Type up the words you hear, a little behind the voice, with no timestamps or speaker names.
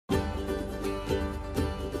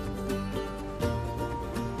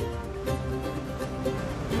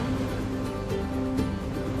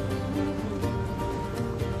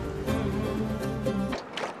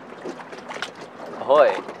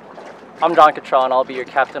ahoy! I'm John Cottrell and I'll be your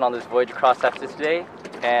captain on this voyage across Ephesus today.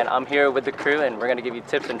 And I'm here with the crew and we're going to give you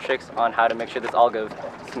tips and tricks on how to make sure this all goes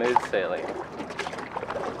smooth sailing.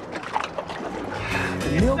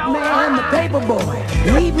 The milkman, the paper boy,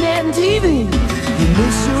 eating and TV. You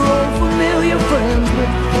miss your old familiar friends, but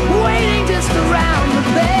waiting just around the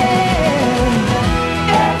bend.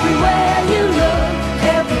 Everywhere you look,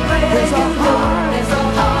 there's a heart,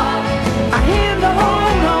 a hand to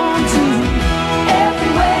hold on to.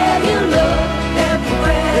 Everywhere you look,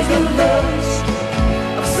 there's a lust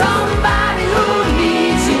of somebody who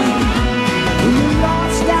needs you. When you're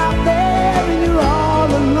lost out there and you're all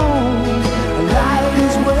alone, life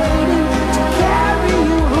is waiting to carry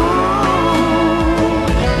you home.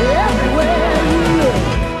 Everywhere you look,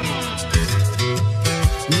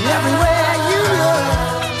 everywhere you look.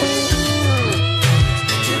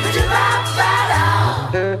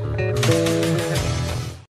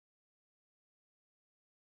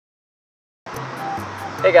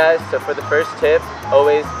 Hey guys, so for the first tip,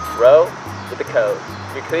 always row with the code.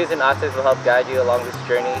 Your clues and octaves will help guide you along this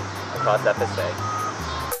journey across FSA.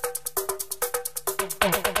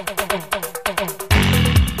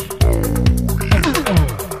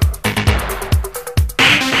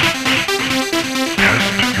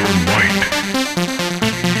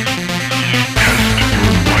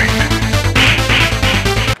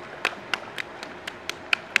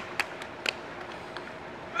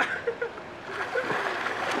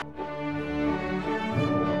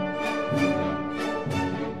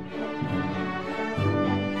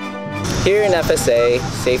 Here in FSA,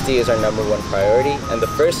 safety is our #1 priority, and the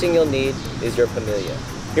first thing you'll need is your Pamilia.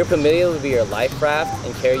 Your Pamilia will be your life raft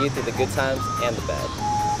and carry you through the good times and the bad.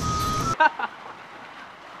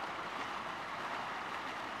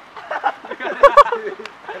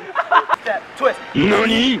 Step, twist.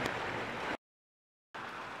 NANI?!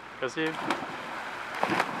 Proceed.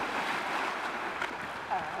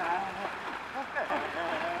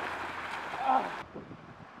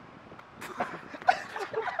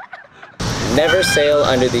 Never sail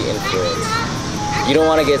under the influence. You don't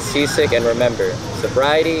want to get seasick, and remember,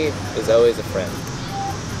 sobriety is always a friend.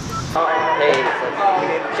 Hey,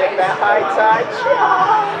 Check that high tide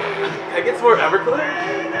shot. Can I get some more Everclear?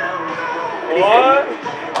 What?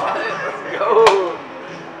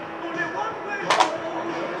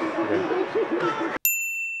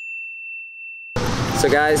 So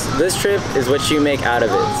guys, this trip is what you make out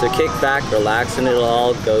of it. So kick back, relax, and it'll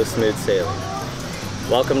all go smooth sailing.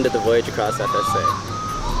 Welcome to the voyage across FSA.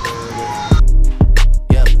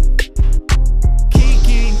 Yeah.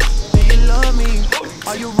 Kiki, do you love me?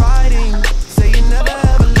 Are you riding? Say you never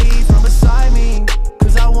ever leave from beside me.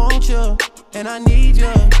 Cause I want you, and I need you.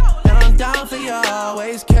 And I'm down for you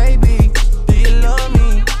always, KB. Do you love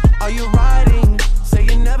me? Are you riding?